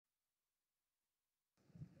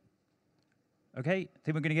Okay, I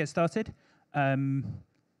think we're going to get started.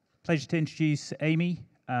 Pleasure to introduce Amy,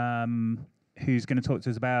 who's going to talk to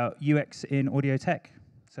us about UX in audio tech.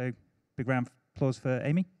 So, big round of applause for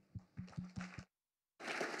Amy.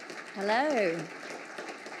 Hello.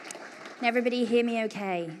 Can everybody hear me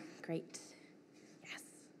okay? Great. Yes.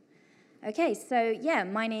 Okay, so yeah,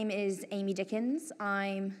 my name is Amy Dickens.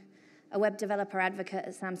 I'm a web developer advocate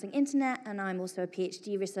at Samsung Internet, and I'm also a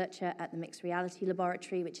PhD researcher at the Mixed Reality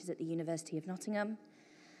Laboratory, which is at the University of Nottingham.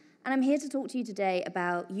 And I'm here to talk to you today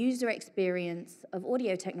about user experience of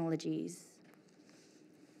audio technologies.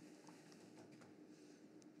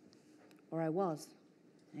 Or I was.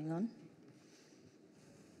 Hang on.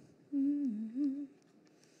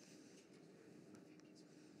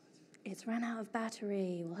 It's run out of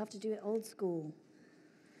battery. We'll have to do it old school.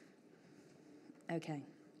 Okay.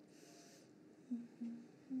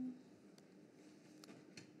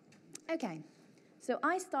 Okay, so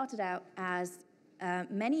I started out as,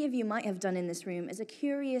 many of you might have done in this room, as a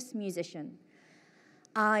curious musician.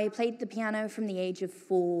 I played the piano from the age of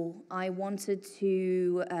 4. I wanted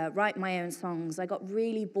to write my own songs. I got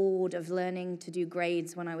really bored of learning to do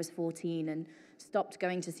grades when I was 14 and stopped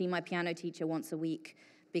going to see my piano teacher once a week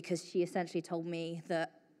because she essentially told me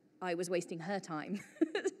that I was wasting her time.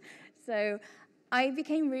 So I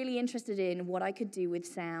became really interested in what I could do with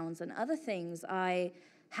sounds and other things. I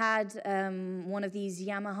had one of these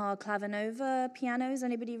Yamaha Clavinova pianos.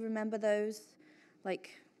 Anybody remember those? Like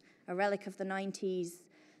a relic of the 90s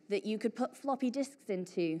that you could put floppy disks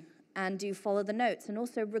into and do follow the notes and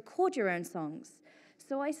also record your own songs.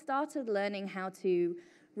 So I started learning how to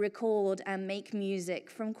record and make music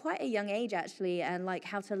from quite a young age, actually, and like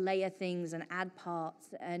how to layer things and add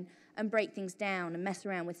parts and break things down and mess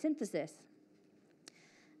around with synthesis.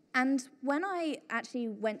 And when I actually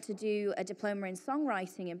went to do a diploma in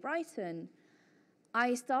songwriting in Brighton,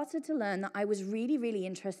 I started to learn that I was really, really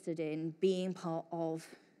interested in being part of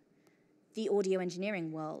the audio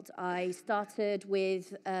engineering world. I started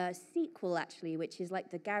with a sequel, actually, which is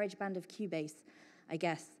like the garage band of Cubase, I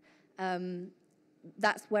guess.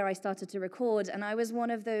 That's where I started to record, and I was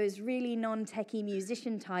one of those really non-techie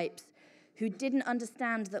musician types who didn't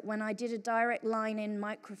understand that when I did a direct line-in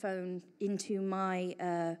microphone into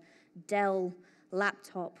my Dell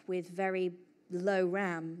laptop with very low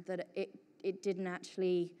RAM, that it didn't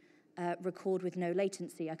actually record with no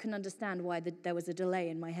latency. I couldn't understand why there was a delay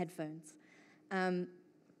in my headphones.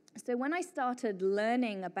 So when I started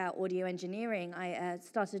learning about audio engineering, I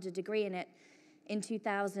started a degree in it in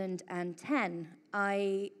 2010.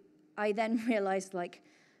 I then realized like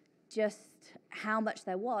just how much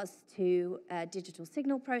there was to digital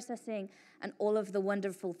signal processing and all of the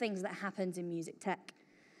wonderful things that happens in music tech.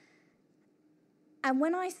 And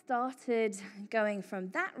when I started going from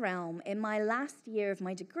that realm, in my last year of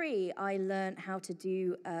my degree, I learned how to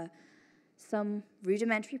do some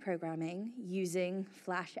rudimentary programming using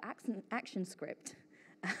Flash ActionScript.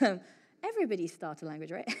 Everybody's starter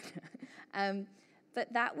language, right?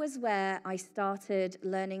 But that was where I started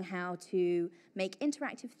learning how to make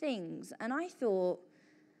interactive things. And I thought,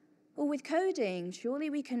 well, with coding, surely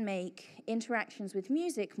we can make interactions with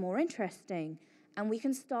music more interesting, and we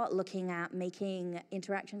can start looking at making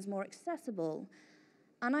interactions more accessible.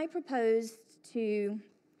 And I proposed to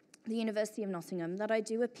the University of Nottingham that I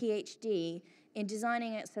do a PhD in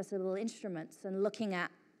designing accessible instruments and looking at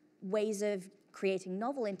ways of creating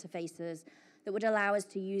novel interfaces that would allow us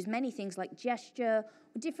to use many things like gesture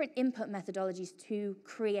or different input methodologies to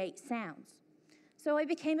create sounds. So I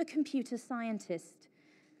became a computer scientist,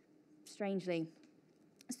 strangely.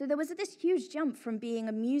 So there was this huge jump from being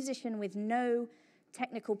a musician with no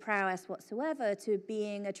technical prowess whatsoever to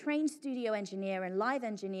being a trained studio engineer and live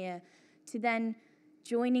engineer to then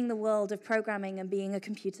joining the world of programming and being a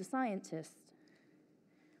computer scientist.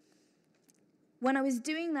 When I was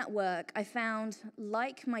doing that work, I found,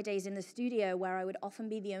 like my days in the studio, where I would often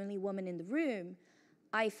be the only woman in the room,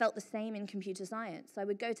 I felt the same in computer science. I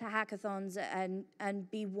would go to hackathons and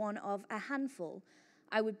be one of a handful.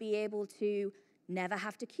 I would be able to never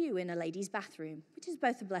have to queue in a ladies' bathroom, which is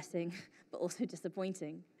both a blessing, but also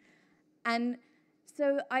disappointing. And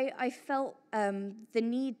so I felt the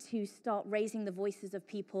need to start raising the voices of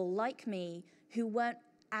people like me who weren't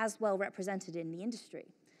as well represented in the industry.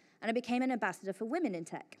 And I became an ambassador for women in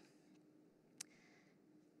tech.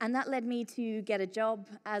 And that led me to get a job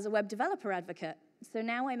as a web developer advocate. So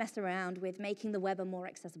now I mess around with making the web a more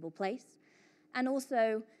accessible place, and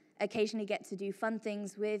also occasionally get to do fun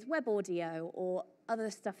things with web audio or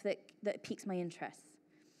other stuff that piques my interest.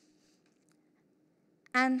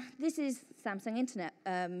 And this is Samsung Internet,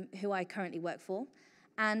 who I currently work for.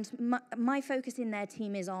 And my focus in their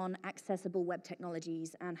team is on accessible web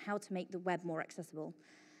technologies and how to make the web more accessible.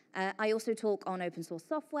 I also talk on open source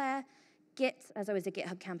software, Git, as I was a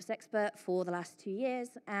GitHub campus expert for the last 2 years,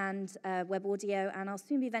 and web audio, and I'll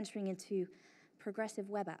soon be venturing into progressive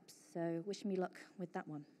web apps, so wish me luck with that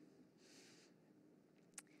one.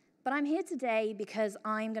 But I'm here today because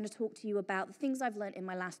I'm going to talk to you about the things I've learned in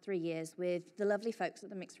my last 3 years with the lovely folks at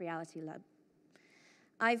the Mixed Reality Lab.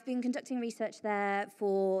 I've been conducting research there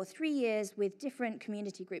for 3 years with different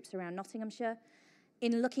community groups around Nottinghamshire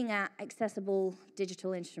in looking at accessible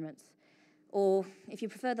digital instruments, or if you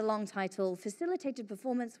prefer the long title, Facilitated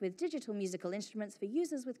Performance with Digital Musical Instruments for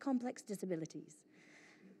Users with Complex Disabilities,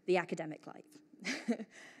 the academic life.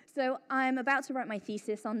 So I'm about to write my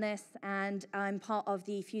thesis on this, and I'm part of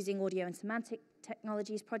the Fusing Audio and Semantic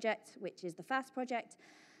Technologies project, which is the FAST project,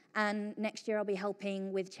 and next year I'll be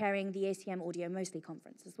helping with chairing the ACM Audio Mostly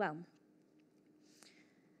conference as well.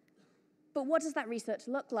 But what does that research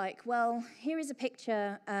look like? Well, here is a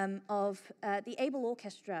picture of the Able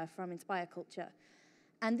Orchestra from Inspire Culture.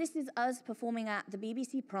 And this is us performing at the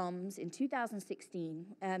BBC Proms in 2016,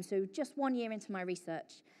 so just 1 year into my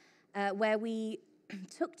research, where we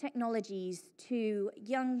took technologies to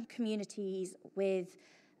young communities with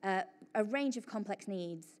a range of complex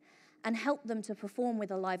needs and helped them to perform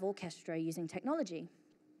with a live orchestra using technology.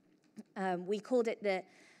 We called it the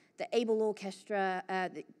Able Orchestra.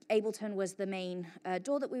 The Ableton was the main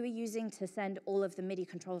DAW that we were using to send all of the MIDI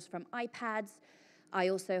controls from iPads. I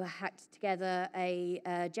also hacked together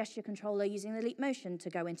a gesture controller using the Leap Motion to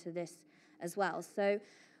go into this as well. So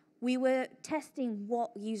we were testing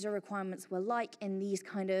what user requirements were like in these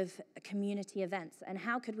kind of community events and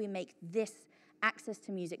how could we make this access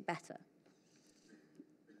to music better.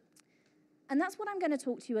 And that's what I'm going to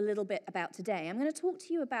talk to you a little bit about today. I'm going to talk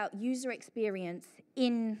to you about user experience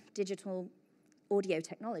in digital audio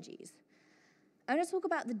technologies. I'm going to talk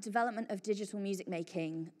about the development of digital music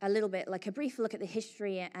making a little bit, like a brief look at the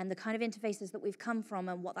history and the kind of interfaces that we've come from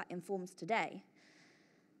and what that informs today.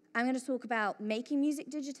 I'm going to talk about making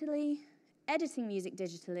music digitally, editing music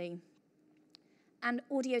digitally, and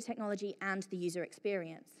audio technology and the user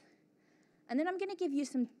experience. And then I'm going to give you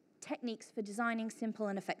some techniques for designing simple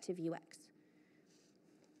and effective UX.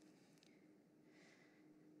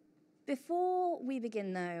 Before we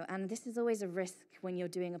begin, though, and this is always a risk when you're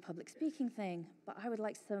doing a public speaking thing, but I would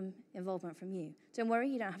like some involvement from you. Don't worry,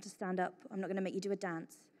 you don't have to stand up. I'm not going to make you do a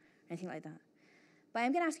dance or anything like that. But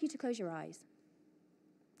I'm going to ask you to close your eyes.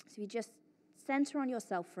 So you just center on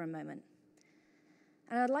yourself for a moment.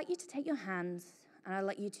 And I'd like you to take your hands, and I'd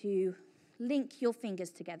like you to link your fingers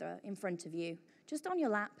together in front of you, just on your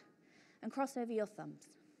lap, and cross over your thumbs.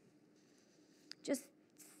 Just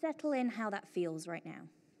settle in how that feels right now.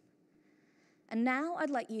 And now I'd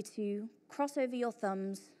like you to cross over your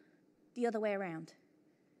thumbs the other way around.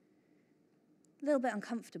 A little bit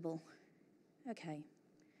uncomfortable. Okay.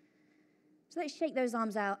 So let's shake those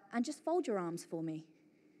arms out and just fold your arms for me.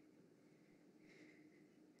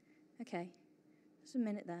 Okay. Just a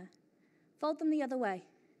minute there. Fold them the other way.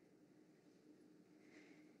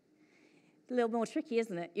 A little more tricky,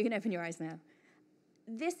 isn't it? You can open your eyes now.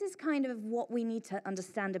 This is kind of what we need to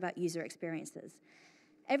understand about user experiences.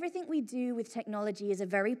 Everything we do with technology is a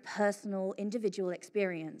very personal, individual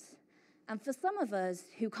experience. And for some of us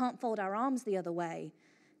who can't fold our arms the other way,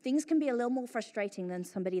 things can be a little more frustrating than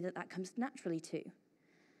somebody that comes naturally to.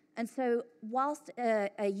 And so whilst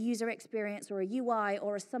a user experience or a UI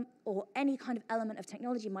or any kind of element of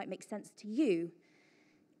technology might make sense to you,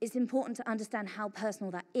 it's important to understand how personal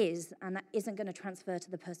that is, and that isn't going to transfer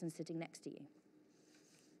to the person sitting next to you.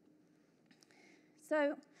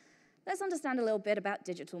 So let's understand a little bit about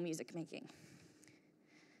digital music making.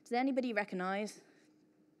 Does anybody recognize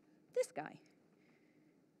this guy?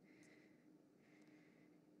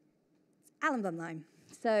 It's Alan Bumlime.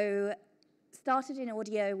 So started in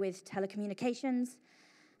audio with telecommunications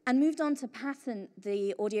and moved on to patent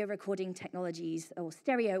the audio recording technologies, or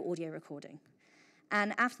stereo audio recording.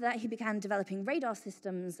 And after that, he began developing radar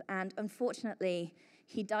systems, and unfortunately,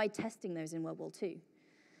 he died testing those in World War II.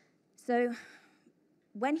 So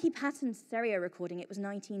when he patented stereo recording, it was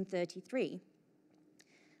 1933.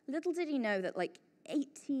 Little did he know that like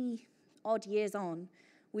 80-odd years on,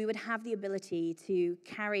 we would have the ability to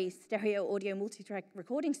carry stereo audio multi-track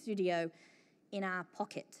recording studio in our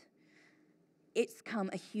pocket. It's come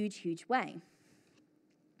a huge, huge way.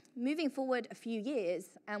 Moving forward a few years,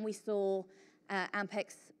 and we saw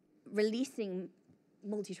Ampex releasing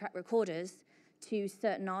multi-track recorders to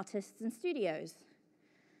certain artists and studios.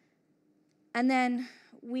 And then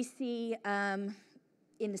we see in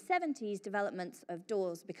the 70s developments of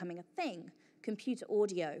DAWs becoming a thing, computer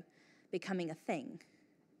audio becoming a thing.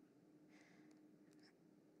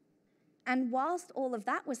 And whilst all of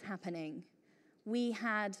that was happening, we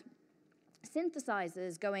had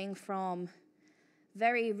synthesizers going from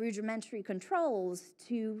very rudimentary controls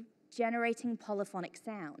to generating polyphonic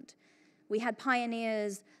sound. We had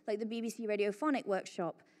pioneers like the BBC Radiophonic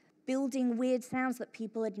Workshop building weird sounds that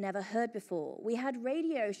people had never heard before. We had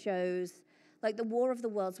radio shows like the War of the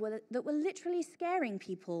Worlds that were literally scaring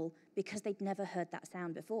people because they'd never heard that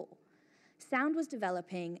sound before. Sound was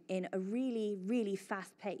developing in a really, really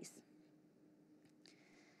fast pace.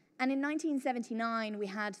 And in 1979, we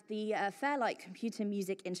had the Fairlight computer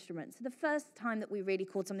music instrument. So the first time that we really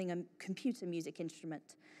called something a computer music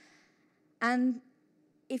instrument. And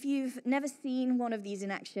if you've never seen one of these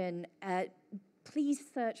in action, please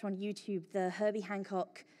search on YouTube the Herbie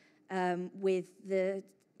Hancock with the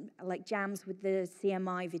jams with the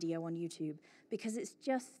CMI video on YouTube, because it's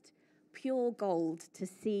just pure gold to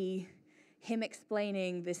see him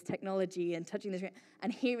explaining this technology and touching the screen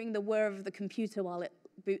and hearing the whir of the computer while it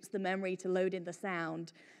boots the memory to load in the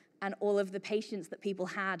sound, and all of the patience that people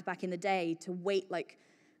had back in the day to wait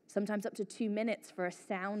sometimes up to 2 minutes for a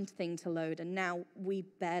sound thing to load, and now we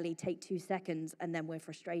barely take 2 seconds and then we're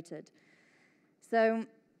frustrated. So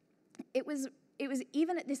it was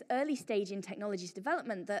even at this early stage in technology's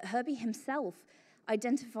development that Herbie himself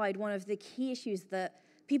identified one of the key issues that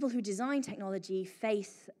people who design technology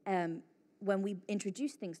face when we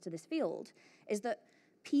introduce things to this field, is that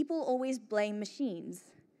people always blame machines.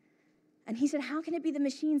 And he said, how can it be the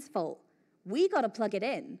machine's fault? We got to plug it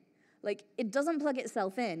in. It doesn't plug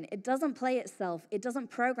itself in. It doesn't play itself. It doesn't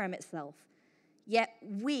program itself. Yet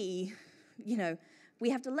we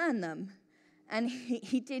have to learn them. And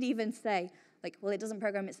he did even say, well, it doesn't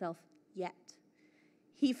program itself yet.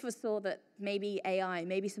 He foresaw that maybe AI,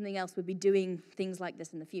 maybe something else would be doing things like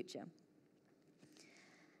this in the future.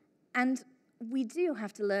 And we do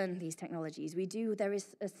have to learn these technologies. There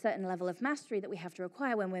is a certain level of mastery that we have to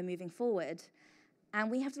acquire when we're moving forward, and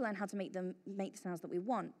we have to learn how to make the sounds that we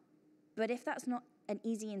want. But if that's not an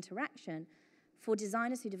easy interaction, for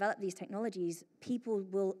designers who develop these technologies, people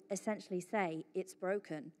will essentially say it's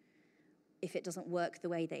broken if it doesn't work the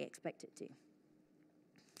way they expect it to.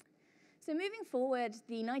 So moving forward,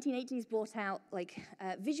 the 1980s brought out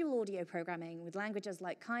visual audio programming with languages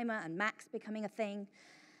like Kyma and Max becoming a thing.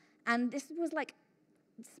 And this was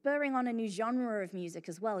spurring on a new genre of music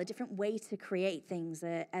as well, a different way to create things,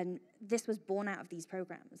 and this was born out of these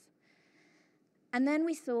programs. And then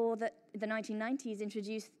we saw that the 1990s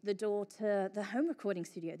introduced the door to the home recording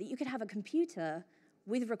studio, that you could have a computer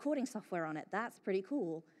with recording software on it. That's pretty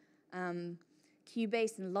cool.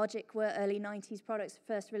 Cubase and Logic were early 90s products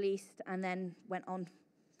first released, and then went on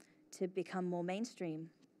to become more mainstream.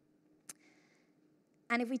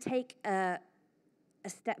 And if we take a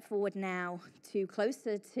step forward now to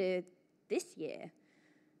closer to this year,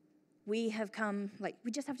 we have come, we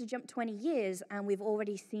just have to jump 20 years, and we've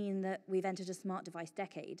already seen that we've entered a smart device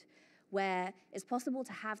decade, where it's possible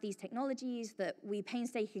to have these technologies that we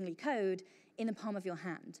painstakingly code in the palm of your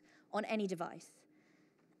hand on any device.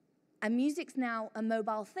 And music's now a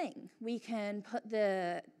mobile thing. We can put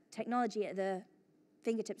the technology at the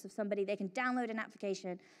fingertips of somebody. They can download an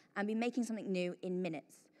application and be making something new in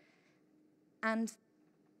minutes. And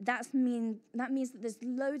that means that there's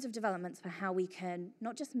loads of developments for how we can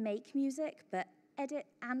not just make music, but edit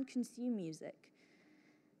and consume music.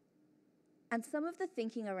 And some of the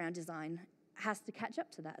thinking around design has to catch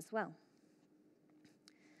up to that as well.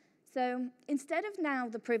 So instead of now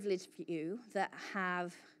the privileged few that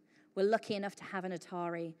were lucky enough to have an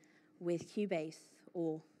Atari with Cubase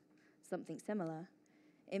or something similar,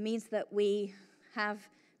 it means that we have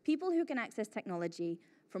people who can access technology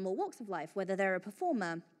from all walks of life, whether they're a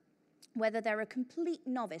performer, whether they're a complete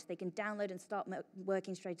novice, they can download and start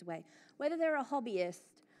working straight away, whether they're a hobbyist,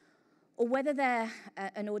 or whether they're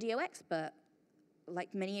an audio expert,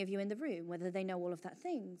 like many of you in the room, whether they know all of that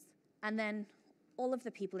things, and then all of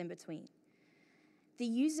the people in between. The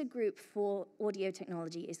user group for audio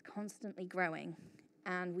technology is constantly growing,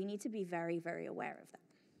 and we need to be very, very aware of that.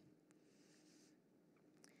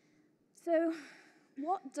 So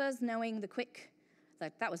what does knowing the quick,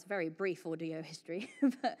 that was very brief audio history,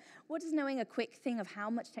 but what does knowing a quick thing of how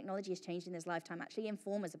much technology has changed in this lifetime actually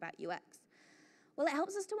inform us about UX? Well, it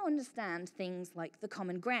helps us to understand things like the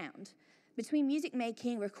common ground. Between music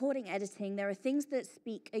making, recording, editing, there are things that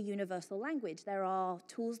speak a universal language. There are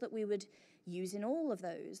tools that we would use in all of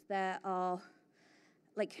those. There are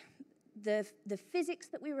the physics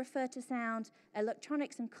that we refer to sound,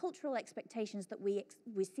 electronics and cultural expectations that we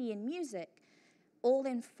see in music all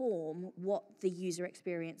inform what the user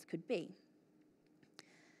experience could be.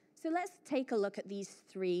 So let's take a look at these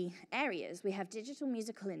three areas. We have digital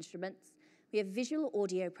musical instruments, we have visual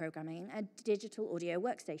audio programming, and digital audio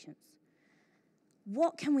workstations.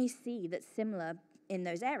 What can we see that's similar in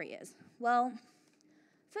those areas? Well,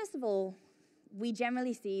 first of all, we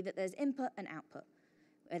generally see that there's input and output.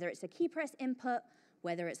 Whether it's a key press input,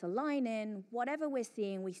 whether it's a line in, whatever we're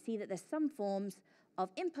seeing, we see that there's some forms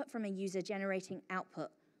of input from a user generating output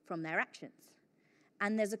from their actions.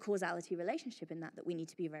 And there's a causality relationship in that we need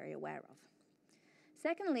to be very aware of.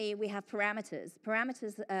 Secondly, we have parameters.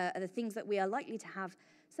 Parameters are the things that we are likely to have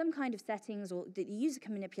some kind of settings or that the user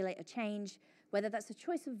can manipulate or change, whether that's a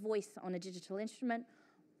choice of voice on a digital instrument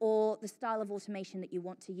or the style of automation that you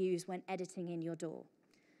want to use when editing in your DAW.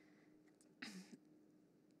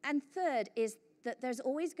 And third is that there's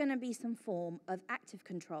always going to be some form of active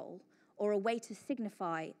control or a way to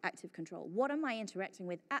signify active control. What am I interacting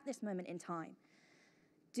with at this moment in time?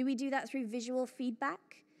 Do we do that through visual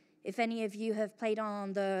feedback? If any of you have played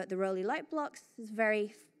on the Roly light blocks,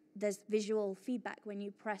 there's visual feedback when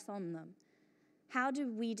you press on them. How do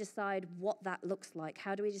we decide what that looks like?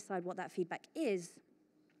 How do we decide what that feedback is?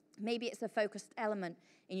 Maybe it's a focused element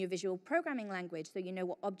in your visual programming language, so you know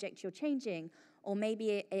what object you're changing, or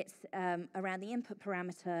maybe it's around the input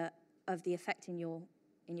parameter of the effect in your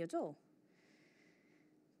DAW.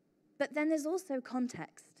 But then there's also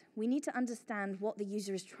context. We need to understand what the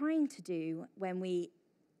user is trying to do when we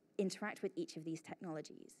interact with each of these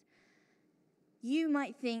technologies. You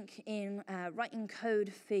might think in writing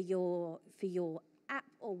code for your app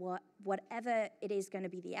or whatever it is going to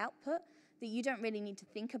be the output, that you don't really need to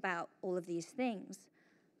think about all of these things.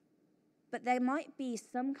 But there might be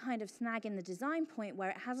some kind of snag in the design point where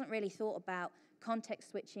it hasn't really thought about context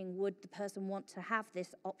switching. Would the person want to have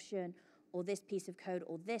this option or this piece of code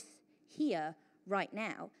or this here right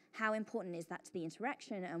now? How important is that to the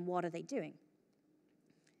interaction and what are they doing?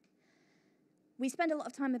 We spend a lot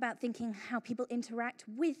of time about thinking how people interact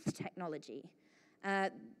with technology.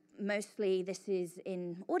 Mostly this is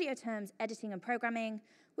in audio terms, editing and programming.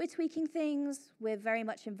 We're tweaking things. We're very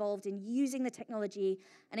much involved in using the technology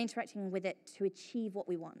and interacting with it to achieve what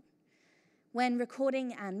we want. When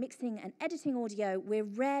recording and mixing and editing audio, we're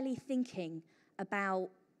rarely thinking about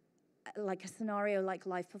like a scenario like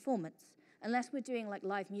live performance, unless we're doing like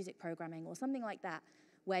live music programming or something like that,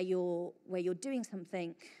 where you're doing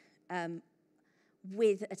something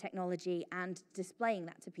with a technology and displaying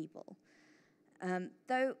that to people.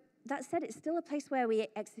 Though that said, it's still a place where we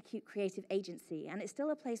execute creative agency, and it's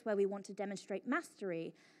still a place where we want to demonstrate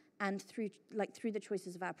mastery and through the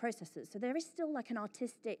choices of our processes. So there is still like an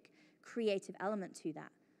artistic, creative element to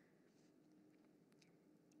that.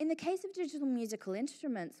 In the case of digital musical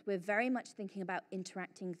instruments, we're very much thinking about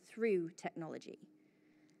interacting through technology.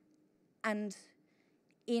 And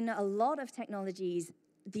in a lot of technologies,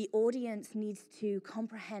 the audience needs to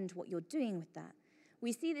comprehend what you're doing with that.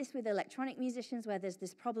 We see this with electronic musicians where there's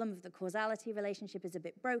this problem of the causality relationship is a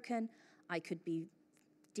bit broken. I could be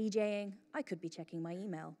DJing, I could be checking my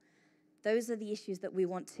email. Those are the issues that we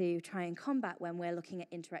want to try and combat when we're looking at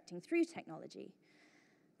interacting through technology.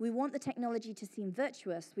 We want the technology to seem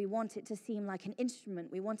virtuous. We want it to seem like an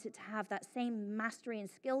instrument. We want it to have that same mastery and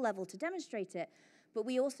skill level to demonstrate it, but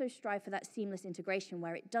we also strive for that seamless integration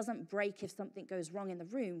where it doesn't break if something goes wrong in the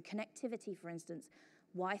room. Connectivity, for instance.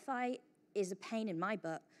 Wi-Fi is a pain in my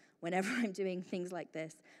butt whenever I'm doing things like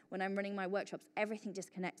this. When I'm running my workshops, everything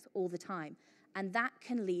disconnects all the time, and that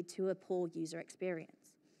can lead to a poor user experience.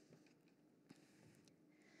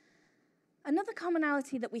 Another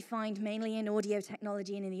commonality that we find mainly in audio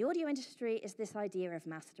technology and in the audio industry is this idea of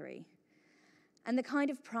mastery, and the kind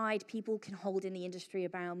of pride people can hold in the industry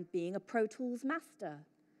around being a Pro Tools master,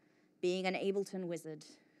 being an Ableton wizard,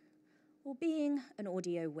 or being an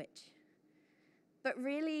audio witch. But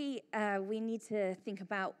really, we need to think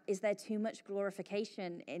about, is there too much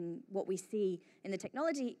glorification in what we see in the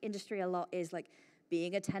technology industry a lot is like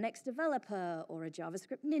being a 10x developer or a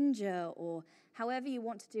JavaScript ninja or however you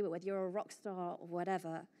want to do it, whether you're a rock star or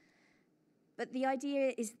whatever. But the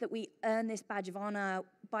idea is that we earn this badge of honor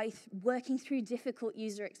by working through difficult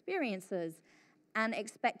user experiences and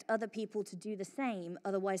expect other people to do the same,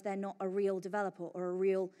 otherwise they're not a real developer or a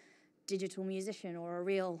real digital musician or a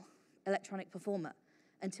real electronic performer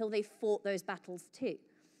until they've fought those battles too.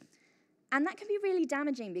 And that can be really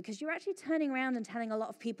damaging because you're actually turning around and telling a lot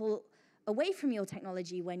of people away from your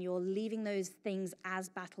technology when you're leaving those things as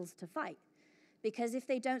battles to fight. Because if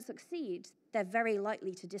they don't succeed, they're very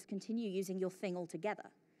likely to discontinue using your thing altogether.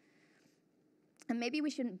 And maybe we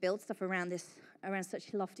shouldn't build stuff around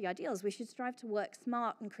such lofty ideals. We should strive to work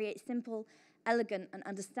smart and create simple, elegant, and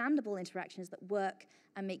understandable interactions that work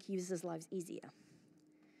and make users' lives easier.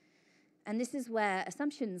 And this is where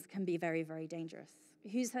assumptions can be very, very dangerous.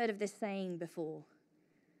 Who's heard of this saying before?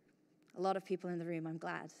 A lot of people in the room, I'm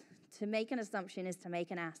glad. To make an assumption is to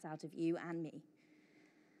make an ass out of you and me.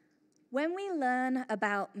 When we learn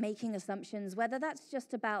about making assumptions, whether that's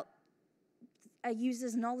just about a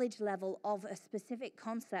user's knowledge level of a specific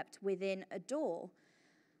concept within a door,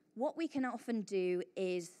 what we can often do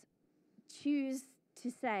is choose to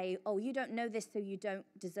say, oh, you don't know this, so you don't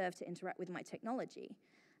deserve to interact with my technology.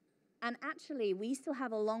 And actually, we still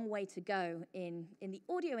have a long way to go in the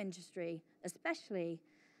audio industry, especially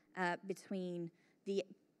between the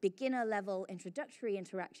beginner-level introductory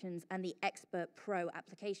interactions and the expert pro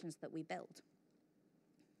applications that we build.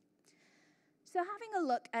 So having a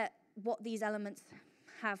look at what these elements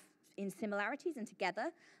have in similarities and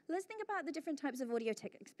together, let's think about the different types of audio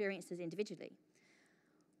tech experiences individually.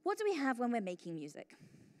 What do we have when we're making music?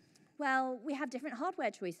 Well, we have different hardware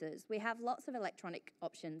choices. We have lots of electronic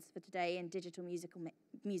options for today in digital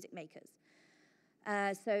music makers.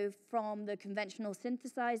 So from the conventional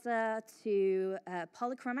synthesizer to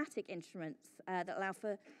polychromatic instruments that allow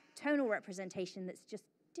for tonal representation that's just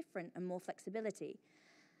different and more flexibility.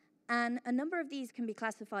 And a number of these can be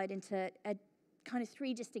classified into kind of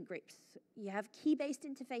three distinct groups. You have key-based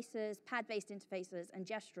interfaces, pad-based interfaces, and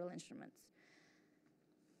gestural instruments.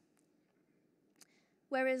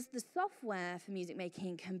 Whereas the software for music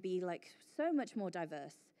making can be like so much more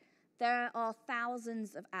diverse. There are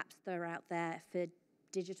thousands of apps that are out there for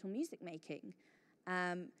digital music making.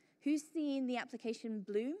 Who's seen the application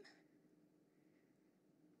Bloom?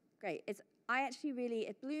 Great.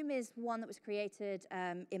 Bloom is one that was created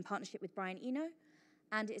in partnership with Brian Eno,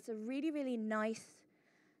 and it's a really, really nice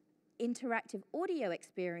interactive audio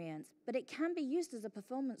experience, but it can be used as a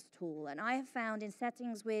performance tool. And I have found in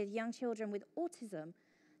settings with young children with autism,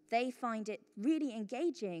 they find it really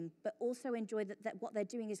engaging, but also enjoy that what they're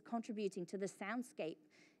doing is contributing to the soundscape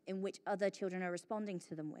in which other children are responding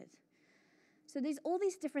to them with. So there's all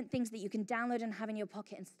these different things that you can download and have in your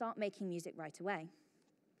pocket and start making music right away.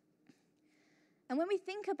 And when we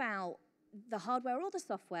think about the hardware or the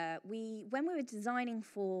software, when we were designing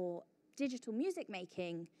for digital music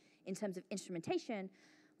making in terms of instrumentation,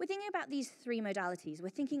 we're thinking about these three modalities. We're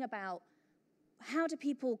thinking about how do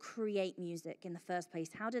people create music in the first place?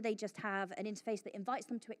 How do they just have an interface that invites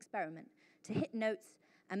them to experiment, to hit notes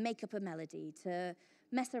and make up a melody, to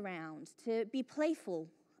mess around, to be playful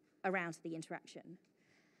around the interaction?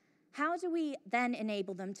 How do we then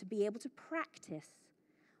enable them to be able to practice?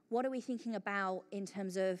 What are we thinking about in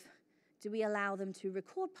terms of, do we allow them to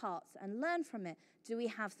record parts and learn from it? Do we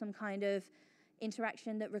have some kind of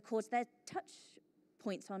interaction that records their touch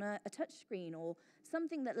points on a touch screen, or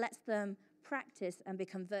something that lets them practice and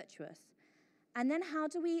become virtuous? And then how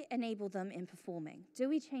do we enable them in performing? Do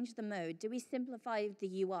we change the mode? Do we simplify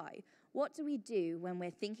the UI? What do we do when we're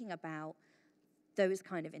thinking about those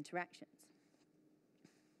kind of interactions?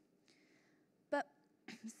 But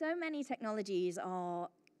so many technologies are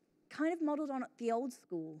kind of modeled on the old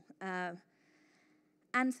school.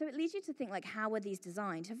 And so it leads you to think, like, how were these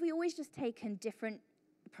designed? Have we always just taken different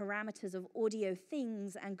parameters of audio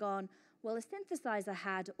things and gone, well, a synthesizer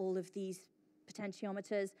had all of these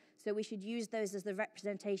potentiometers, so we should use those as the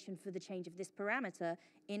representation for the change of this parameter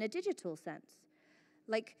in a digital sense?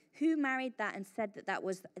 Like, who married that and said that that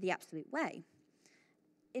was the absolute way?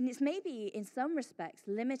 And it's maybe, in some respects,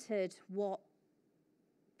 limited what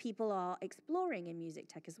people are exploring in music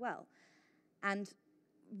tech as well. And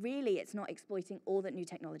really, it's not exploiting all that new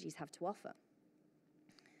technologies have to offer.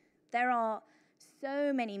 There are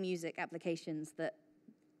so many music applications that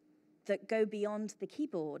go beyond the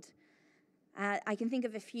keyboard. I can think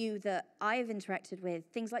of a few that I've interacted with,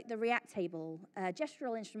 things like the React table,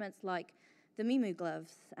 gestural instruments like the Mimu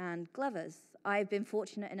gloves and glovers. I've been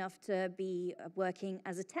fortunate enough to be working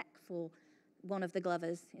as a tech for one of the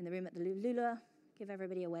glovers in the room at the Lula. Give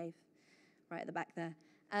everybody a wave right at the back there.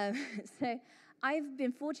 So I've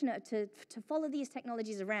been fortunate to follow these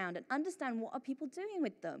technologies around and understand, what are people doing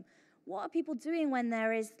with them? What are people doing when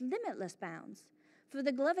there is limitless bounds? For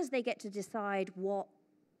the glovers, they get to decide what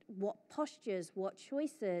postures, what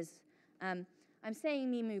choices. I'm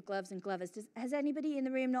saying Mimu gloves and glovers. Has anybody in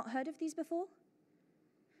the room not heard of these before?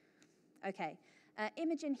 Okay.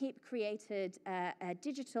 Imogen Heap created a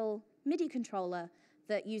digital MIDI controller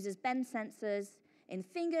that uses bend sensors in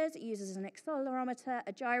fingers. It uses an accelerometer,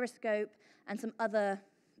 a gyroscope, and some other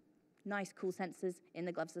nice, cool sensors in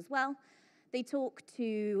the gloves as well. They talk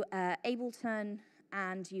to Ableton,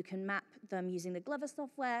 and you can map them using the Glover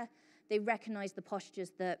software. They recognize the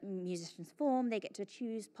postures that musicians form. They get to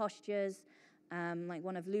choose postures. Like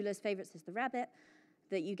one of Lula's favorites is the rabbit,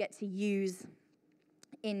 that you get to use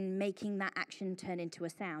in making that action turn into a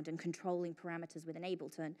sound and controlling parameters with an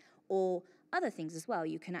Ableton, or other things as well.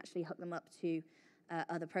 You can actually hook them up to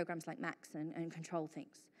other programs like Max and control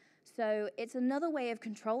things. So it's another way of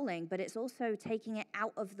controlling, but it's also taking it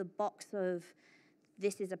out of the box of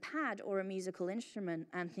this is a pad or a musical instrument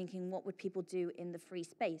and thinking, what would people do in the free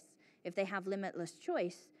space? If they have limitless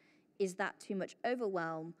choice, is that too much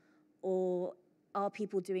overwhelm, or are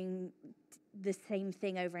people doing the same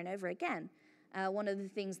thing over and over again? One of the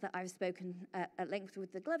things that I've spoken at length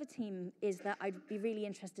with the Glover team is that I'd be really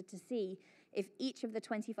interested to see if each of the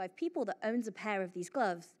 25 people that owns a pair of these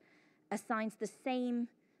gloves assigns the same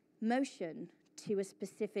motion to a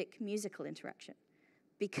specific musical interaction,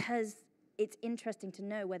 because it's interesting to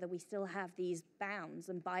know whether we still have these bounds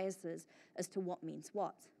and biases as to what means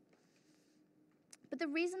what. But the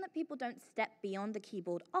reason that people don't step beyond the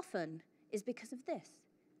keyboard often is because of this.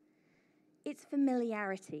 It's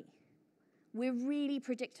familiarity. We're really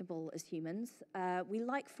predictable as humans. We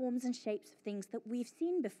like forms and shapes of things that we've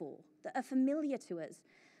seen before, that are familiar to us.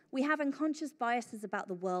 We have unconscious biases about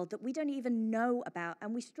the world that we don't even know about,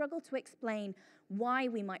 and we struggle to explain why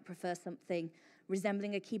we might prefer something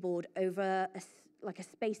resembling a keyboard over like a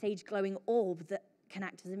space-age glowing orb that can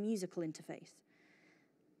act as a musical interface.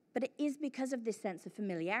 But it is because of this sense of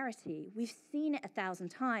familiarity. We've seen it 1,000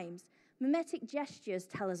 times. Mimetic gestures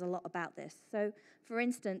tell us a lot about this. So, for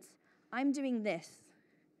instance, I'm doing this.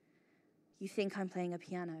 You think I'm playing a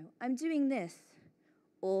piano. I'm doing this,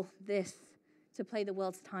 or this, to play the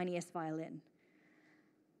world's tiniest violin.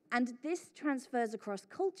 And this transfers across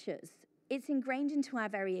cultures. It's ingrained into our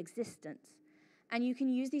very existence. And you can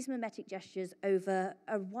use these mimetic gestures over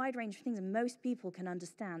a wide range of things, and most people can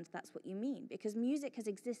understand that's what you mean, because music has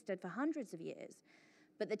existed for hundreds of years.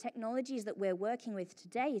 But the technologies that we're working with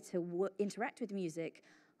today to interact with music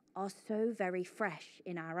are so very fresh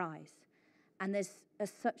in our eyes. And there's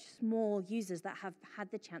such small users that have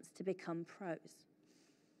had the chance to become pros.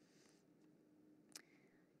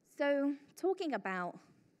 So talking about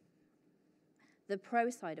the pro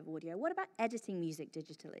side of audio, what about editing music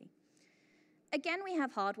digitally? Again, we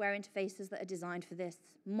have hardware interfaces that are designed for this,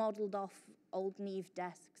 modeled off old Neve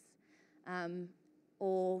desks,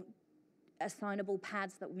 or assignable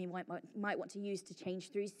pads that we might want to use to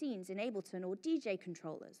change through scenes in Ableton, or DJ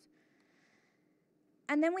controllers.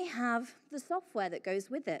 And then we have the software that goes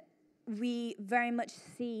with it. We very much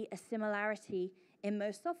see a similarity in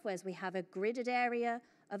most softwares. We have a gridded area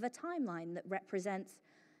of a timeline that represents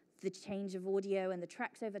the change of audio and the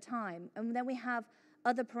tracks over time. And then we have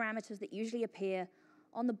other parameters that usually appear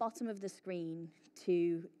on the bottom of the screen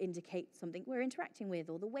to indicate something we're interacting with,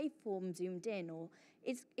 or the waveform zoomed in, or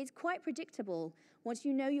it's quite predictable. Once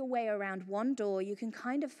you know your way around one door, you can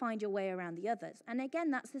kind of find your way around the others. And again,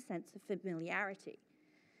 that's the sense of familiarity.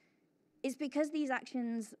 It's because these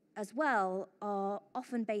actions as well are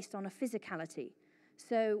often based on a physicality.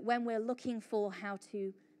 So when we're looking for how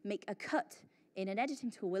to make a cut in an editing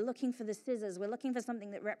tool, we're looking for the scissors, we're looking for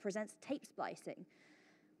something that represents tape splicing.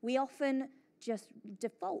 We often just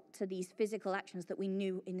default to these physical actions that we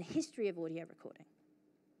knew in the history of audio recording.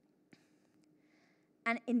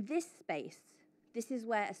 And in this space, this is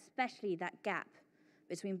where especially that gap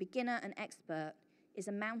between beginner and expert is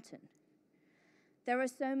a mountain. There are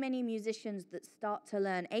so many musicians that start to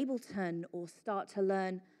learn Ableton or start to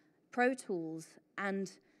learn Pro Tools,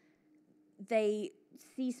 and they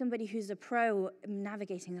see somebody who's a pro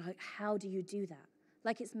navigating, they're like, how do you do that?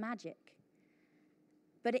 Like it's magic.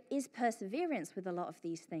 But it is perseverance with a lot of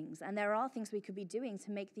these things, and there are things we could be doing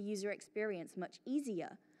to make the user experience much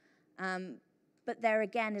easier. But there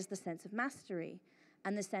again is the sense of mastery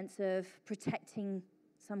and the sense of protecting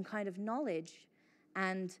some kind of knowledge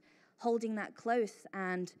and holding that close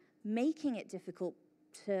and making it difficult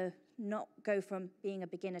to not go from being a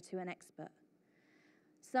beginner to an expert.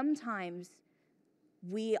 Sometimes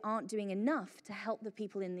we aren't doing enough to help the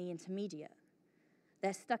people in the intermediate.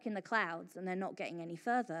 They're stuck in the clouds and they're not getting any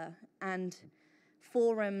further. And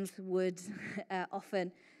forums would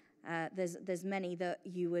often, there's many that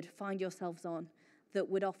you would find yourselves on that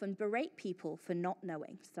would often berate people for not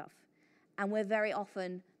knowing stuff. And we're very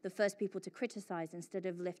often the first people to criticize instead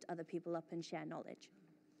of lift other people up and share knowledge.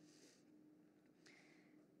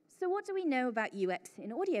 So what do we know about UX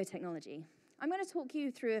in audio technology? I'm going to talk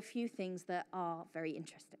you through a few things that are very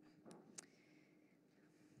interesting.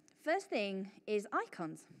 First thing is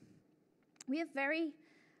icons. We have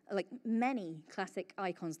many classic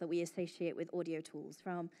icons that we associate with audio tools,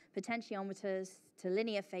 from potentiometers to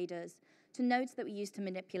linear faders to nodes that we use to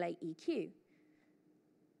manipulate EQ.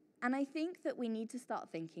 And I think that we need to start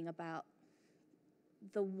thinking about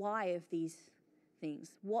the why of these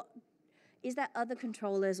things. What is there other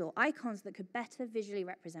controllers or icons that could better visually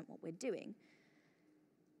represent what we're doing?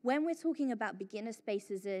 When we're talking about beginner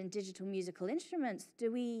spaces in digital musical instruments,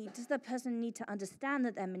 does the person need to understand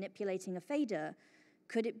that they're manipulating a fader?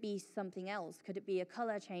 Could it be something else? Could it be a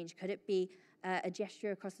color change? Could it be a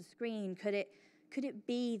gesture across the screen? Could it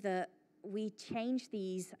be that we change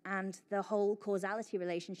these and the whole causality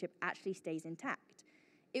relationship actually stays intact?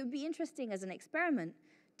 It would be interesting as an experiment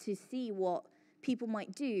to see what people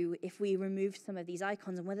might do if we removed some of these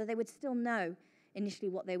icons and whether they would still know initially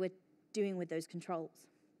what they were doing with those controls.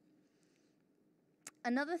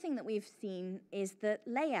 Another thing that we've seen is the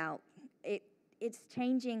layout. It's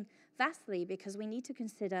changing vastly because we need to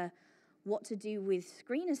consider what to do with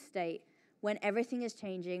screen estate when everything is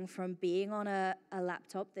changing from being on a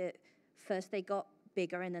laptop that first they got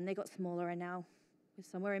bigger and then they got smaller and now we're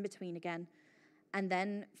somewhere in between again, and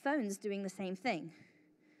then phones doing the same thing,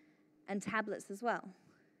 and tablets as well.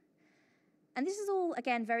 And this is all,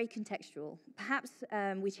 again, very contextual. Perhaps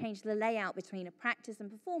we change the layout between a practice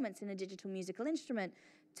and performance in a digital musical instrument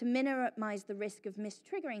to minimize the risk of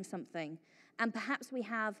mistriggering something. And perhaps we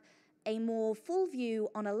have a more full view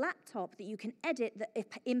on a laptop that you can edit that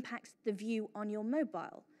impacts the view on your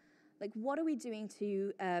mobile. Like, what are we doing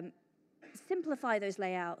to simplify those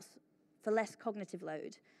layouts for less cognitive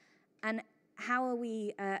load? And how are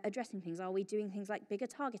we addressing things? Are we doing things like bigger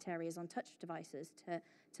target areas on touch devices to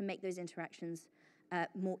make those interactions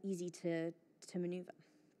more easy to maneuver?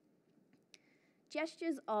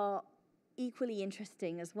 Gestures are equally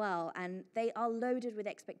interesting as well, and they are loaded with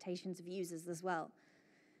expectations of users as well.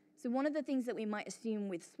 So one of the things that we might assume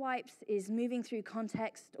with swipes is moving through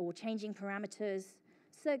context or changing parameters.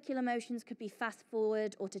 Circular motions could be fast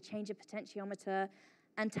forward or to change a potentiometer,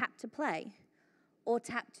 and tap to play, or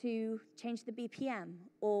tap to change the BPM,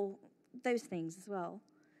 or those things as well.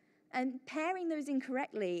 And pairing those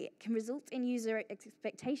incorrectly can result in user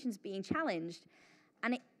expectations being challenged,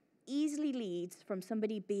 and it easily leads from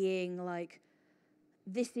somebody being like,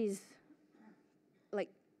 this is like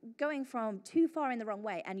going from too far in the wrong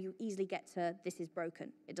way, and you easily get to, this is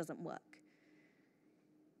broken, it doesn't work.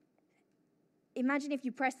 Imagine if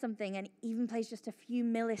you press something and it even plays just a few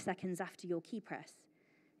milliseconds after your key press.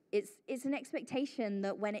 It's an expectation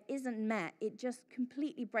that when it isn't met, it just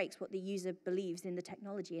completely breaks what the user believes in the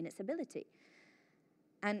technology and its ability.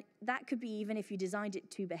 And that could be even if you designed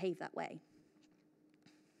it to behave that way.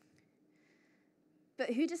 But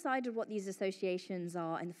who decided what these associations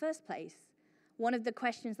are in the first place? One of the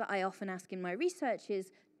questions that I often ask in my research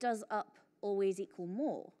is, does up always equal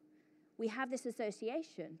more? We have this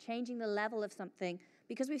association, changing the level of something,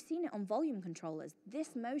 because we've seen it on volume controllers.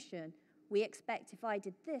 This motion, we expect if I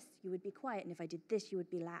did this, you would be quiet, and if I did this, you would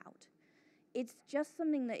be loud. It's just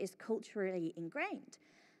something that is culturally ingrained.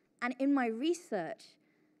 And in my research,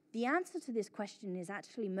 the answer to this question is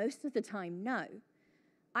actually most of the time no.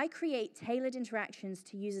 I create tailored interactions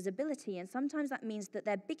to users' ability, and sometimes that means that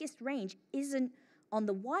their biggest range isn't on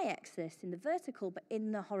the y-axis, in the vertical, but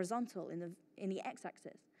in the horizontal, in the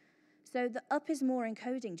x-axis. So the up is more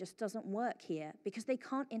encoding just doesn't work here because they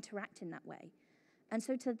can't interact in that way. And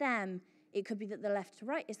so to them, it could be that the left to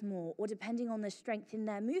right is more, or depending on the strength in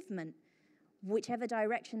their movement, whichever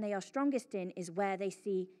direction they are strongest in is where they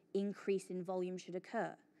see increase in volume should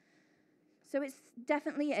occur. So it's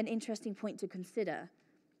definitely an interesting point to consider.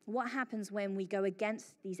 What happens when we go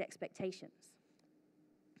against these expectations?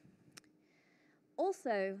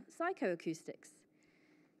 Also, psychoacoustics,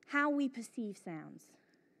 how we perceive sounds.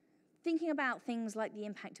 Thinking about things like the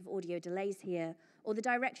impact of audio delays here, or the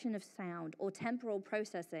direction of sound, or temporal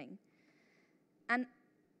processing. And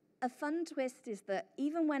a fun twist is that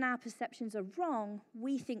even when our perceptions are wrong,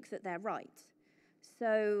 we think that they're right.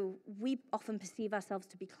 So we often perceive ourselves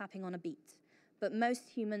to be clapping on a beat, but most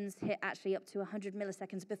humans hit actually up to 100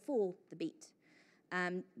 milliseconds before the beat.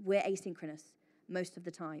 We're asynchronous most of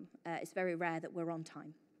the time. It's very rare that we're on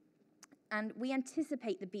time. And we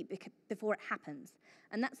anticipate the beat before it happens.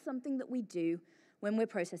 And that's something that we do when we're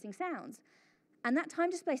processing sounds. And that time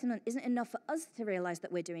displacement isn't enough for us to realize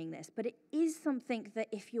that we're doing this, but it is something that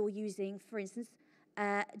if you're using, for instance,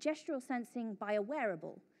 gestural sensing by a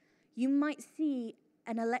wearable, you might see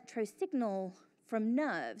an electro signal from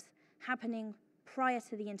nerves happening prior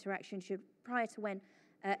to the interaction, prior to when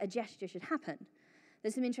a gesture should happen.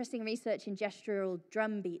 There's some interesting research in gestural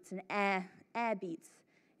drum beats and air beats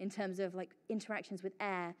in terms of like interactions with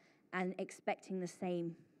air and expecting the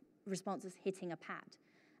same responses hitting a pad.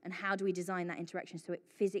 And how do we design that interaction so it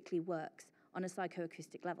physically works on a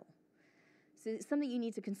psychoacoustic level? So it's something you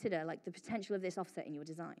need to consider, like the potential of this offset in your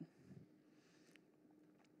design.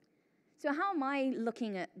 So how am I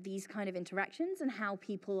looking at these kind of interactions and how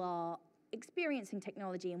people are experiencing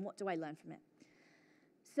technology and what do I learn from it.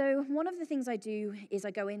 So one of the things I do is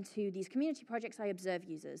I go into these community projects, I observe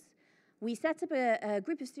users. We set up a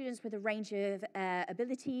group of students with a range of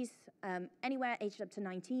abilities, anywhere aged up to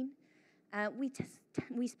 19.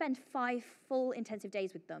 We spend 5 full intensive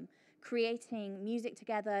days with them, creating music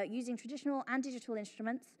together, using traditional and digital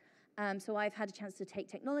instruments. So I've had a chance to take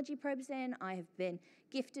technology probes in. I have been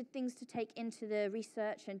gifted things to take into the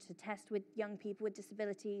research and to test with young people with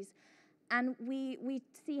disabilities. And we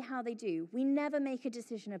see how they do. We never make a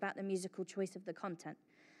decision about the musical choice of the content.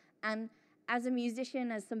 And as a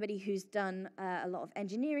musician, as somebody who's done a lot of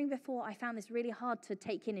engineering before, I found this really hard to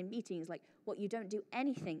take in meetings, like what you don't do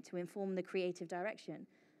anything to inform the creative direction.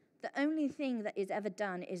 The only thing that is ever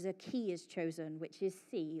done is a key is chosen, which is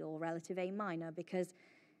C or relative A minor, because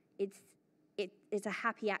it's a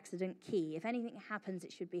happy accident key. If anything happens,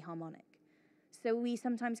 it should be harmonic. So we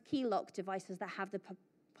sometimes key lock devices that have the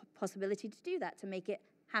possibility to do that, to make it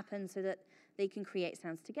happen so that they can create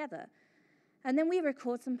sounds together. And then we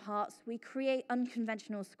record some parts. We create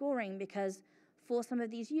unconventional scoring because for some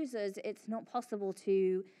of these users, it's not possible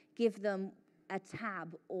to give them a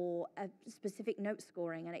tab or a specific note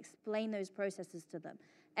scoring and explain those processes to them.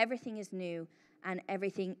 Everything is new, and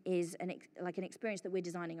everything is like an experience that we're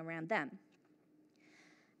designing around them.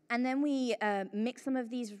 And then we mix some of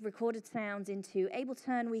these recorded sounds into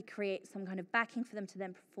Ableton. We create some kind of backing for them to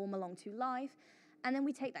then perform along to live. And then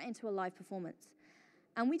we take that into a live performance.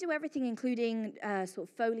 And we do everything, including sort of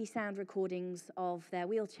Foley sound recordings of their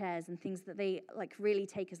wheelchairs and things that they like really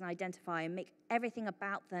take as an identifier and make everything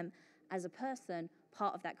about them as a person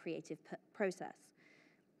part of that creative process.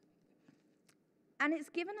 And it's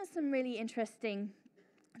given us some really interesting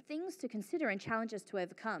things to consider and challenges to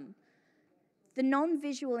overcome. The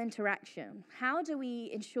non-visual interaction. How do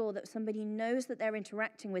we ensure that somebody knows that they're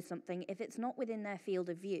interacting with something if it's not within their field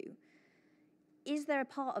of view? Is there a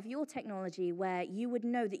part of your technology where you would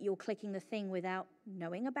know that you're clicking the thing without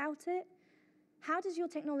knowing about it? How does your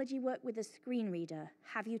technology work with a screen reader?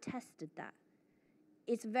 Have you tested that?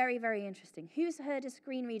 It's very, very interesting. Who's heard a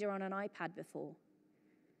screen reader on an iPad before?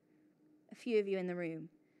 A few of you in the room.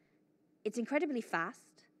 It's incredibly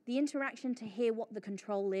fast. The interaction to hear what the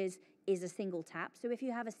control is a single tap. So if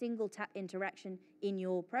you have a single tap interaction in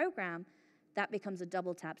your program, that becomes a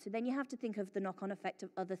double tap. So then you have to think of the knock-on effect of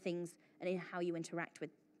other things and in how you interact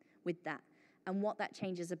with that and what that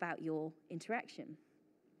changes about your interaction.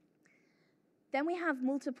 Then we have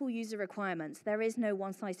multiple user requirements. There is no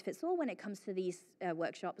one-size-fits-all when it comes to these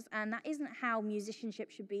workshops, and that isn't how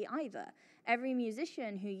musicianship should be either. Every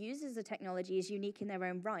musician who uses the technology is unique in their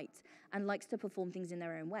own right and likes to perform things in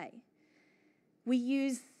their own way. We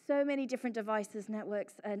use so many different devices,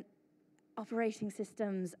 networks, and operating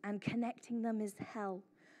systems, and connecting them is hell.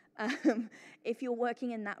 If you're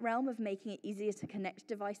working in that realm of making it easier to connect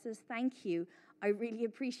devices, thank you. I really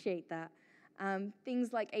appreciate that.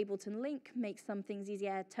 Things like Ableton Link make some things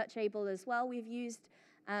easier. Touchable as well we've used,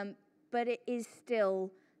 but it is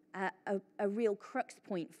still a real crux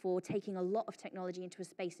point for taking a lot of technology into a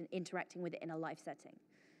space and interacting with it in a live setting.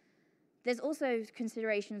 There's also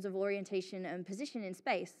considerations of orientation and position in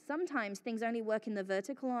space. Sometimes things only work in the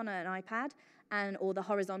vertical on an iPad or the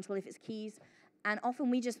horizontal if it's keys, and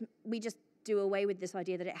often we just do away with this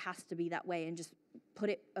idea that it has to be that way and just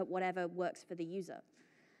put it at whatever works for the user.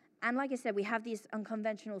 And like I said, we have these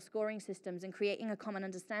unconventional scoring systems and creating a common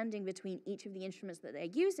understanding between each of the instruments that they're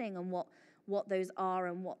using and what those are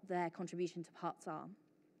and what their contribution to parts are.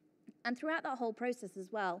 And throughout that whole process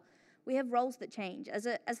as well, we have roles that change. As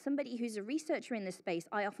somebody who's a researcher in this space,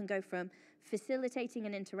 I often go from facilitating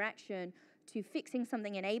an interaction to fixing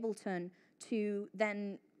something in Ableton to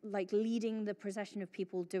then like leading the procession of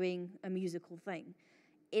people doing a musical thing.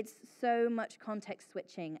 It's so much context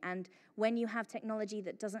switching, and when you have technology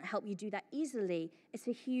that doesn't help you do that easily, it's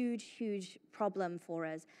a huge, huge problem for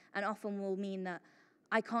us, and often will mean that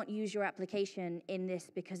I can't use your application in this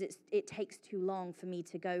because it takes too long for me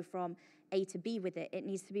to go from A to B with it. It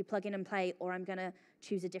needs to be plug in and play, or I'm gonna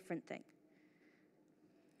choose a different thing.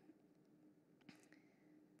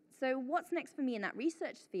 So what's next for me in that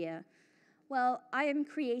research sphere? Well, I am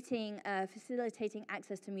creating a facilitating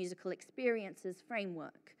access to musical experiences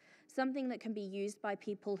framework, something that can be used by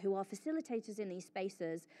people who are facilitators in these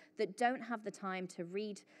spaces that don't have the time to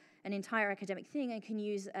read an entire academic thing and can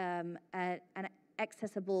use an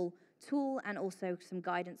accessible tool and also some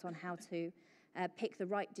guidance on how to pick the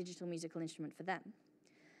right digital musical instrument for them.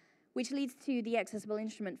 Which leads to the accessible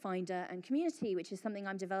instrument finder and community, which is something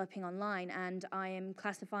I'm developing online, and I am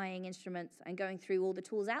classifying instruments and going through all the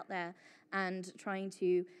tools out there and trying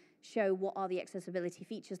to show what are the accessibility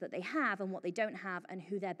features that they have and what they don't have and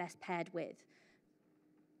who they're best paired with.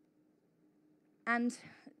 And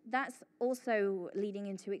that's also leading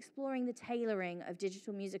into exploring the tailoring of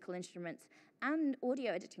digital musical instruments and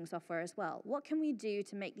audio editing software as well. What can we do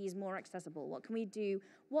to make these more accessible? What can we do?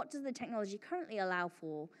 What does the technology currently allow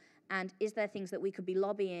for? And is there things that we could be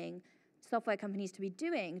lobbying software companies to be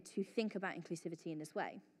doing to think about inclusivity in this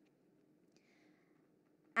way?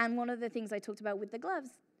 And one of the things I talked about with the gloves,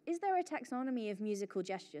 is there a taxonomy of musical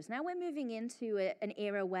gestures? Now we're moving into an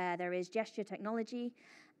era where there is gesture technology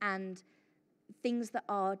and things that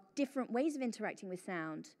are different ways of interacting with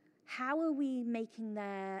sound. How are we making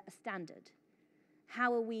there a standard?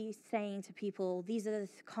 How are we saying to people, these are the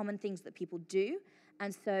common things that people do,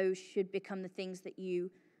 and so should become the things that you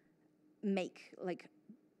make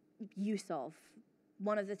use of?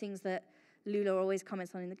 One of the things that Lula always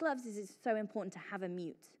comments on in the gloves is it's so important to have a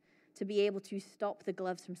mute, to be able to stop the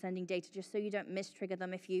gloves from sending data just so you don't mistrigger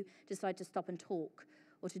them if you decide to stop and talk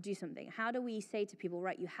or to do something. How do we say to people,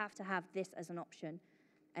 right, you have to have this as an option?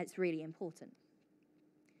 It's really important.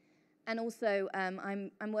 And also,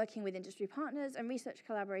 I'm working with industry partners and research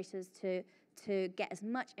collaborators to get as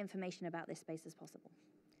much information about this space as possible.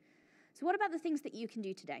 So what about the things that you can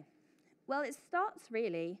do today? Well, it starts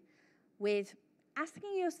really with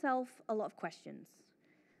asking yourself a lot of questions.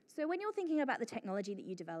 So when you're thinking about the technology that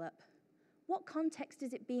you develop, what context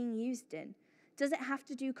is it being used in? Does it have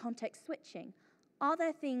to do context switching? Are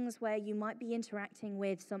there things where you might be interacting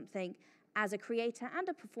with something as a creator and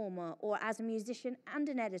a performer, or as a musician and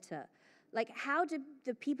an editor? Like, how do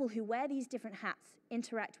the people who wear these different hats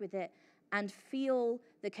interact with it and feel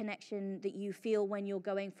the connection that you feel when you're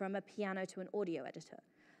going from a piano to an audio editor?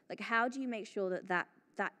 Like, how do you make sure that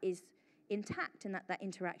that is intact and that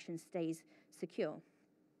interaction stays secure?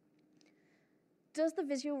 Does the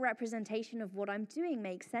visual representation of what I'm doing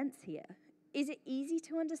make sense here? Is it easy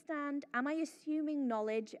to understand? Am I assuming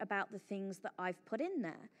knowledge about the things that I've put in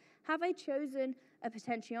there? Have I chosen a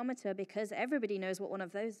potentiometer because everybody knows what one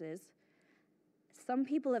of those is? Some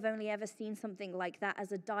people have only ever seen something like that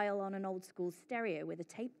as a dial on an old school stereo with a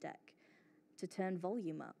tape deck to turn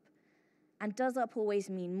volume up. And does up always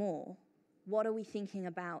mean more? What are we thinking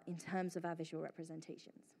about in terms of our visual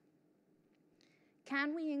representations?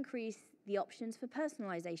 Can we increase the options for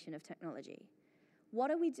personalization of technology?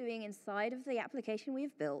 What are we doing inside of the application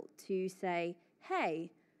we've built to say,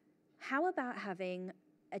 hey, how about having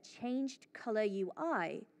a changed color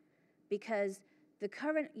UI? Because the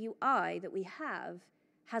current UI that we have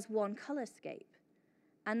has one colorscape,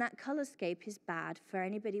 and that colorscape is bad for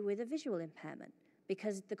anybody with a visual impairment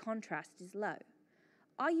because the contrast is low.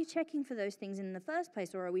 Are you checking for those things in the first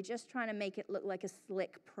place, or are we just trying to make it look like a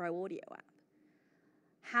slick pro audio app?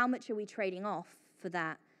 How much are we trading off for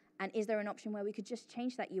that? And is there an option where we could just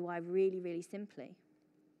change that UI really, really simply?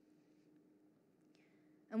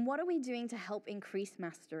 And what are we doing to help increase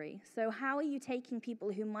mastery? So how are you taking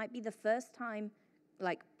people who might be the first time,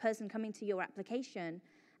 person coming to your application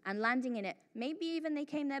and landing in it? Maybe even they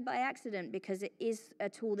came there by accident because it is a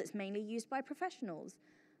tool that's mainly used by professionals.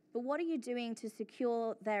 But what are you doing to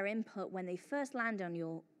secure their input when they first land on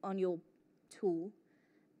your tool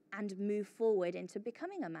and move forward into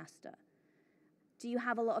becoming a master? Do you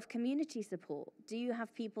have a lot of community support? Do you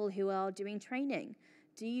have people who are doing training?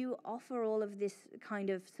 Do you offer all of this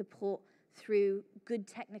kind of support through good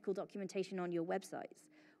technical documentation on your websites?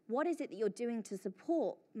 What is it that you're doing to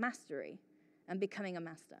support mastery and becoming a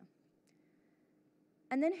master?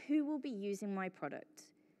 And then who will be using my product?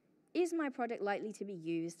 Is my product likely to be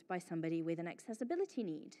used by somebody with an accessibility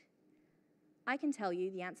need? I can tell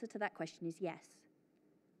you the answer to that question is yes,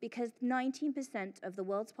 because 19% of the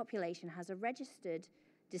world's population has a registered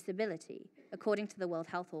disability, according to the World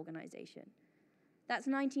Health Organization. That's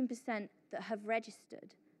 19% that have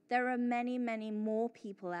registered. There are many, many more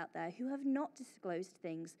people out there who have not disclosed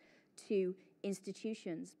things to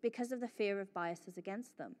institutions because of the fear of biases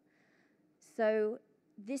against them. So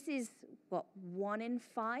this is, 1 in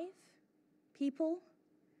 5 people?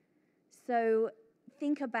 So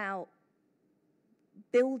think about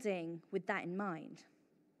building with that in mind.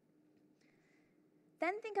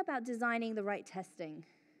 Then think about designing the right testing.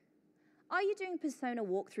 Are you doing persona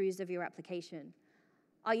walkthroughs of your application?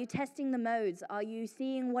 Are you testing the modes? Are you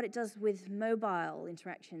seeing what it does with mobile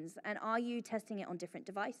interactions? And are you testing it on different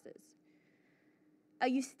devices? Are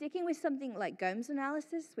you sticking with something like GOMS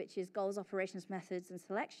analysis, which is goals, operations, methods, and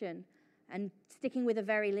selection, and sticking with a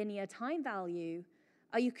very linear time value?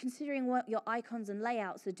 Are you considering what your icons and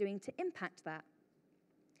layouts are doing to impact that?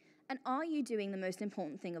 And are you doing the most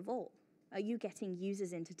important thing of all? Are you getting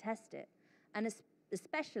users in to test it? And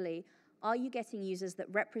especially, Are you getting users that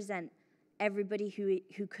represent everybody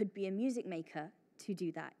who could be a music maker to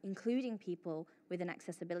do that, including people with an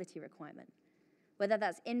accessibility requirement? Whether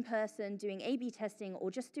that's in person, doing A/B testing,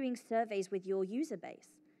 or just doing surveys with your user base.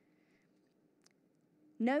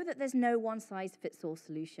 Know that there's no one-size-fits-all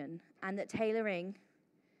solution, and that tailoring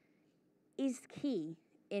is key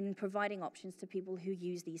in providing options to people who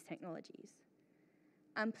use these technologies.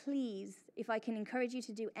 And please, if I can encourage you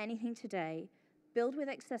to do anything today, build with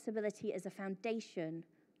accessibility as a foundation,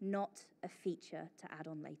 not a feature to add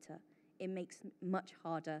on later. It makes it much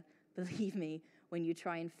harder, believe me, when you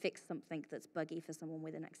try and fix something that's buggy for someone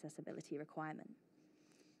with an accessibility requirement.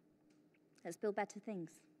 Let's build better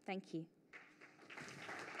things. Thank you.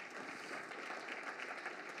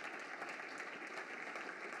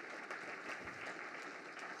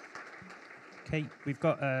 Okay, we've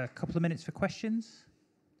got a couple of minutes for questions.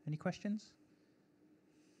 Any questions?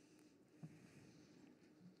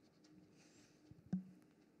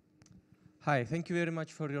 Hi, thank you very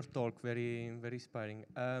much for your talk. Very inspiring.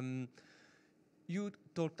 You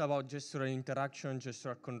talked about gestural interaction,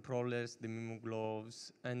 gestural controllers, the Mimo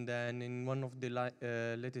gloves, and then in one of the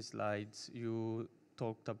latest slides, you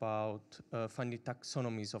talked about finding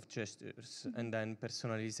taxonomies of gestures and then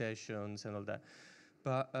personalizations and all that.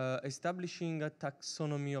 But establishing a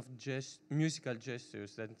taxonomy of musical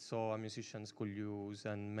gestures that so musicians could use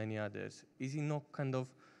and many others, is it not kind of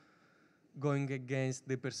going against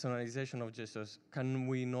the personalization of gestures? Can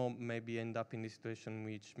we not maybe end up in a situation in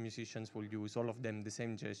which musicians will use all of them the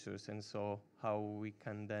same gestures, and so how we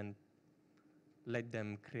can then let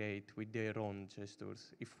them create with their own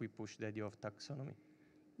gestures if we push the idea of taxonomy?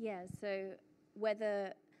 Yeah, so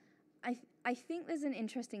whether, I think there's an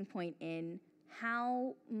interesting point in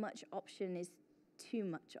how much option is too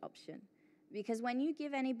much option. Because when you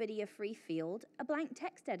give anybody a free field, a blank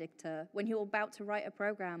text editor, when you're about to write a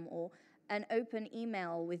program, or an open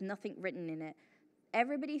email with nothing written in it,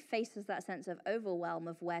 everybody faces that sense of overwhelm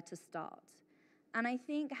of where to start. And I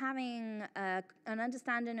think having an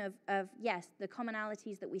understanding of, yes, the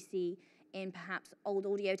commonalities that we see in perhaps old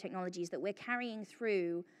audio technologies that we're carrying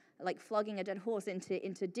through, like flogging a dead horse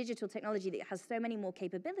into digital technology that has so many more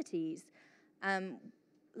capabilities,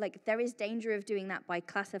 like there is danger of doing that by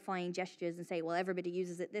classifying gestures and say, well, everybody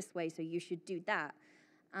uses it this way, so you should do that.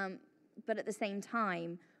 But at the same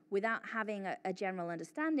time, without having a general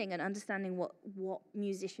understanding and understanding what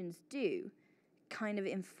musicians do, kind of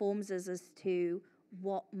informs us as to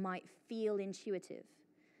what might feel intuitive.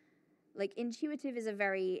 Like, intuitive is a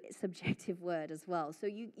very subjective word as well. So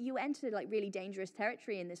you enter like really dangerous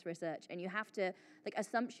territory in this research, and you have to, like,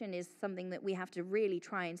 assumption is something that we have to really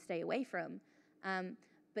try and stay away from.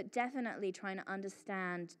 But definitely trying to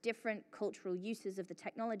understand different cultural uses of the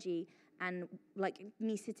technology, and like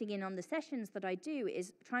me sitting in on the sessions that I do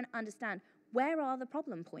is trying to understand where are the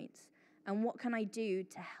problem points and what can I do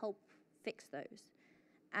to help fix those.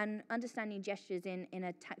 And understanding gestures in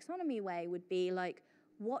a taxonomy way would be like,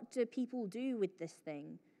 what do people do with this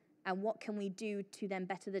thing? And what can we do to then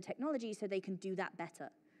better the technology so they can do that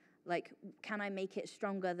better? Like, can I make it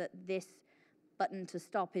stronger that this button to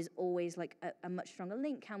stop is always like a much stronger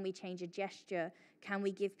link? Can we change a gesture? Can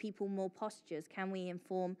we give people more postures? Can we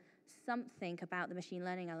inform something about the machine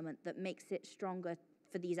learning element that makes it stronger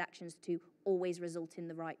for these actions to always result in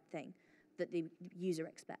the right thing that the user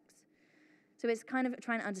expects? So it's kind of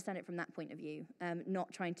trying to understand it from that point of view,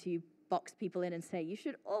 not trying to box people in and say, you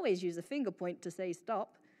should always use a finger point to say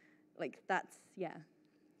stop. Like, that's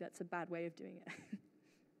a bad way of doing it.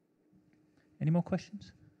 Any more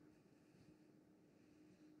questions?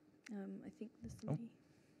 I think there's somebody.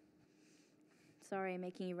 Oh. Sorry, I'm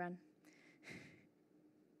making you run.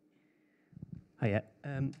 Hiya.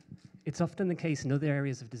 It's often the case in other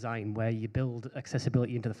areas of design where you build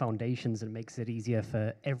accessibility into the foundations and it makes it easier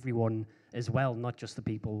for everyone as well, not just the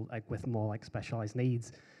people like with more like specialized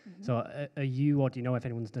needs. Mm-hmm. So are you, or do you know if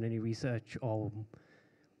anyone's done any research, or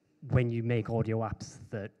when you make audio apps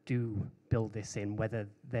that do build this in, whether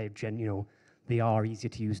they're they are easier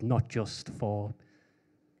to use, not just for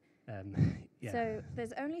yeah. So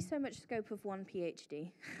there's only so much scope of one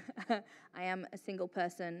PhD. I am a single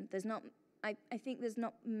person. I think there's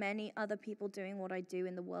not many other people doing what I do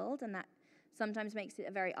in the world, and that sometimes makes it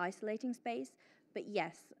a very isolating space. But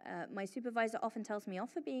yes, my supervisor often tells me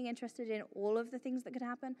off for being interested in all of the things that could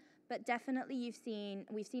happen. But definitely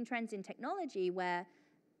we've seen trends in technology where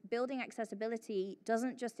building accessibility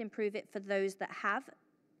doesn't just improve it for those that have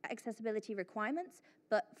accessibility requirements,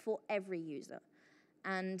 but for every user.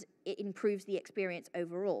 And it improves the experience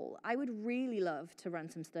overall. I would really love to run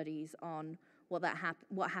some studies on what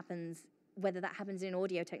happens whether that happens in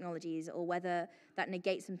audio technologies or whether that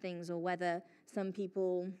negates some things or whether some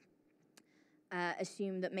people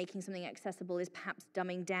assume that making something accessible is perhaps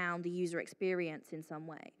dumbing down the user experience in some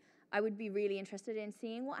way. I would be really interested in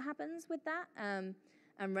seeing what happens with that and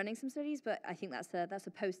running some studies, but I think that's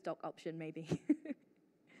a postdoc option maybe.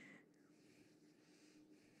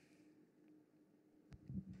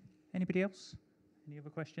 Anybody else? Any other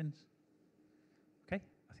questions? Okay,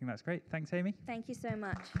 I think that's great. Thanks, Amy. Thank you so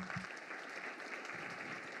much.